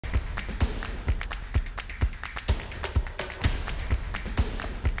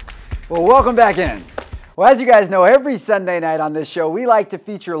Well, welcome back in. Well, as you guys know, every Sunday night on this show, we like to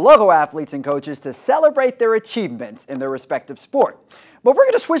feature local athletes and coaches to celebrate their achievements in their respective sport. But we're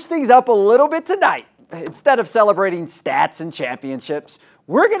going to switch things up a little bit tonight. Instead of celebrating stats and championships,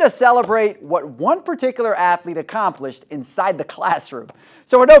 we're going to celebrate what one particular athlete accomplished inside the classroom.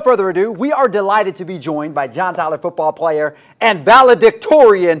 So with no further ado, we are delighted to be joined by John Tyler football player and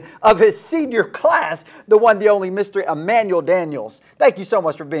valedictorian of his senior class, the one, the only Mr. Emmanuel Daniels. Thank you so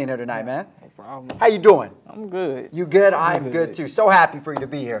much for being here tonight, man. No problem. How you doing? I'm good. You good? I'm good too. So happy for you to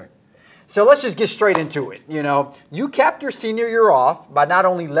be here. So let's just get straight into it. You know, you capped your senior year off by not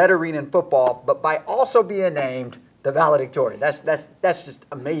only lettering in football, but by also being named the valedictorian. That's just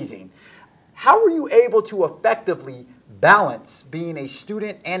amazing. How were you able to effectively balance being a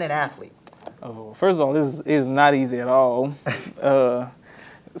student and an athlete? Oh, first of all, this is not easy at all.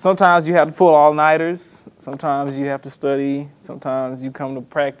 Sometimes you have to pull all-nighters. Sometimes you have to study. Sometimes you come to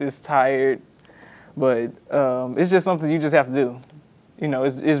practice tired. But it's just something you just have to do. You know,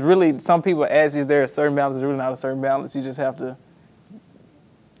 it's really, some people ask, is there a certain balance? There's really not a certain balance. You just have to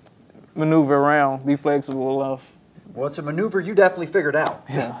maneuver around, be flexible enough. Well, it's a maneuver you definitely figured out.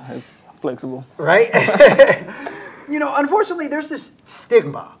 Yeah, it's flexible. Right? You know, unfortunately, there's this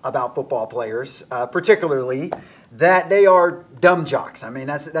stigma about football players, particularly that they are dumb jocks. I mean,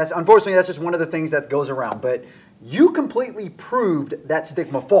 unfortunately, that's just one of the things that goes around. But you completely proved that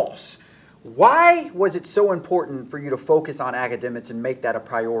stigma false. Why was it so important for you to focus on academics and make that a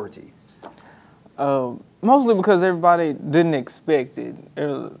priority? Mostly because everybody didn't expect it.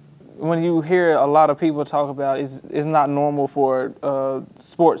 When you hear a lot of people talk about it's not normal for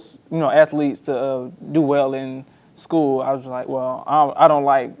sports, athletes to do well in school, I was like, well, I don't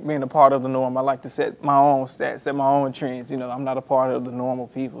like being a part of the norm. I like to set my own stats, set my own trends. You know, I'm not a part of the normal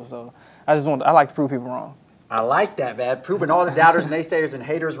people, so I like to prove people wrong. I like that, man. Proving all the doubters, naysayers, and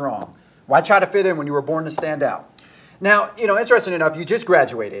haters wrong. Why try to fit in when you were born to stand out? Now, interesting enough, you just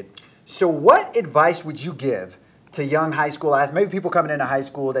graduated. So what advice would you give to young high school athletes, maybe people coming into high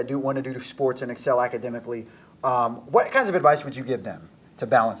school that want to do sports and excel academically? What kinds of advice would you give them to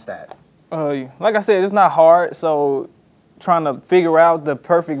balance that? Like I said, it's not hard. So trying to figure out the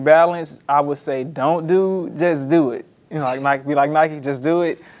perfect balance, I would say don't just do it. Like Nike, just do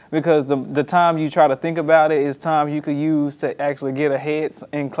it. Because the time you try to think about it is time you could use to actually get ahead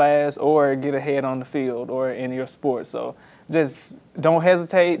in class or get ahead on the field or in your sport. So just don't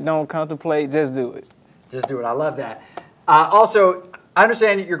hesitate, don't contemplate, just do it. Just do it. I love that. Also, I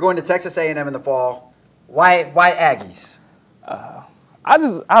understand you're going to Texas A&M in the fall. Why Aggies?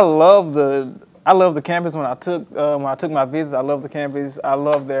 I love the campus. When I took my visits, I love the campus. I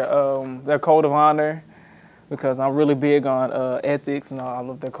love their code of honor, because I'm really big on ethics, and I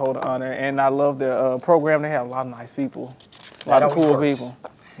love their code of honor, and I love their program. They have a lot of nice people, a lot of cool people.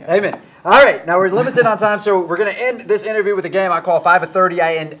 Yeah. Amen. All right, now we're limited on time, so we're going to end this interview with a game I call 5 of 30.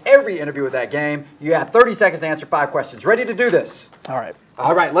 I end every interview with that game. You have 30 seconds to answer 5 questions. Ready to do this? All right.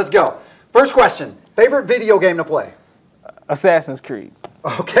 All right, let's go. First question, favorite video game to play? Assassin's Creed.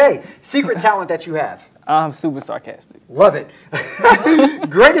 Okay. Secret talent that you have? I'm super sarcastic. Love it.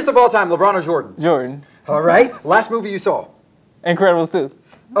 Greatest of all time, LeBron or Jordan? Jordan. All right. Last movie you saw? Incredibles 2.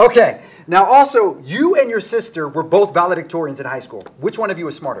 Okay. Now, also, you and your sister were both valedictorians in high school. Which one of you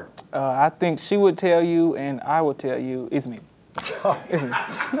was smarter? I think she would tell you, and I would tell you, it's me. It's me.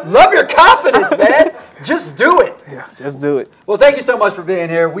 Love your confidence, man. Just do it. Yeah, just do it. Well, thank you so much for being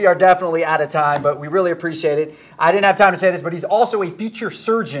here. We are definitely out of time, but we really appreciate it. I didn't have time to say this, but he's also a future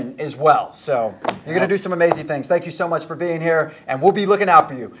surgeon as well. So you're going to do some amazing things. Thank you so much for being here, and we'll be looking out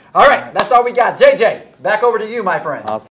for you. All right, that's all we got. JJ, back over to you, my friend. Awesome.